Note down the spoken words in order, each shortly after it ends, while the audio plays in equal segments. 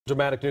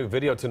Dramatic new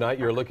video tonight.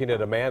 You're looking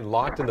at a man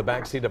locked in the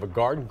backseat of a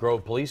Garden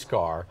Grove police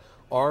car,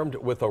 armed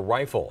with a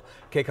rifle.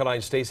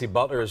 KCAL Stacey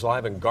Butler is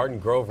live in Garden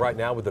Grove right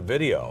now with the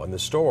video and the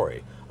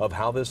story of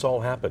how this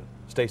all happened.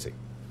 Stacey.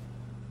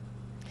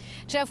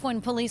 Jeff,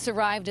 when police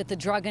arrived at the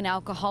Drug and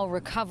Alcohol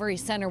Recovery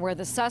Center where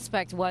the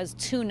suspect was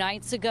 2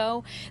 nights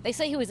ago, they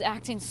say he was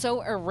acting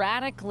so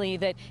erratically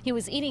that he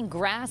was eating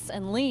grass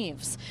and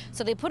leaves.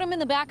 So they put him in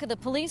the back of the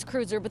police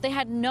cruiser, but they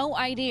had no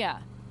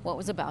idea what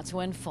was about to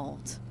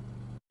unfold.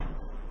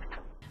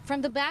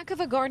 From the back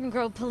of a Garden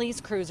Grove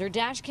police cruiser,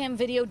 dashcam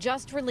video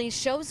just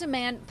released shows a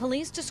man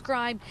police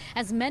describe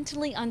as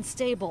mentally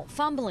unstable,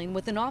 fumbling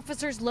with an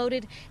officer's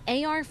loaded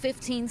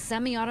AR-15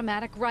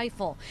 semi-automatic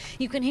rifle.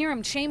 You can hear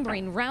him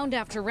chambering round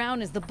after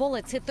round as the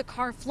bullets hit the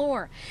car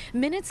floor.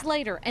 Minutes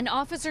later, an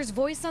officer's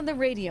voice on the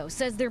radio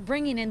says they're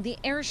bringing in the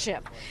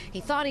airship. He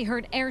thought he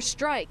heard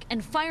airstrike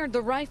and fired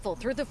the rifle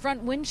through the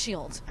front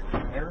windshield.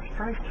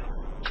 Airstrike?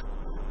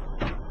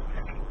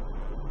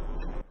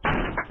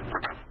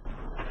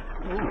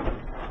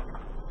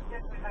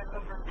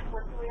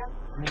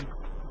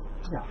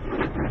 Yeah.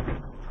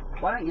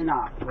 Why don't you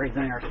not raise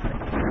an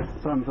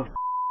airstrike, sons of...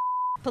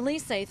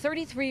 Police say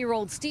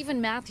 33-year-old Stephen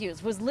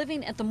Matthews was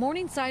living at the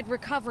Morningside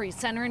Recovery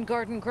Center in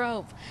Garden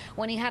Grove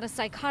when he had a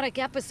psychotic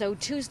episode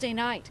Tuesday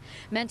night.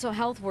 Mental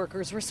health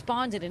workers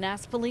responded and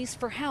asked police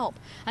for help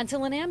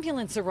until an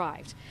ambulance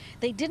arrived.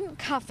 They didn't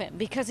cuff him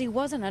because he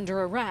wasn't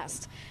under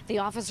arrest. The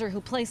officer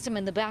who placed him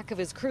in the back of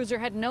his cruiser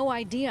had no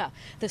idea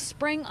the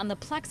spring on the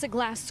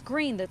plexiglass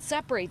screen that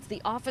separates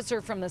the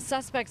officer from the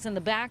suspects in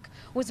the back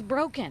was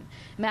broken.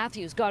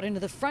 Matthews got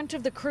into the front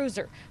of the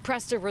cruiser,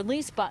 pressed a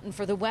release button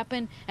for the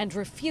weapon, and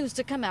refused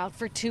to come out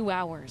for 2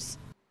 hours.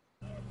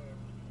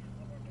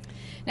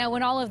 Now,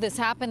 when all of this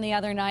happened the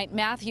other night,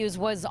 Matthews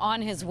was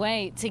on his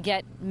way to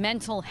get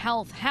mental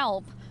health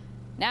help.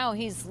 Now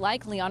he's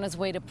likely on his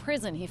way to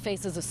prison. He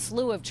faces a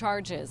slew of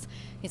charges.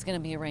 He's going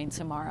to be arraigned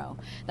tomorrow.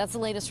 That's the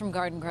latest from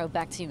Garden Grove.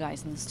 Back to you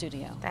guys in the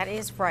studio. That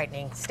is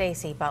frightening.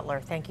 Stacey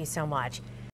Butler, thank you so much.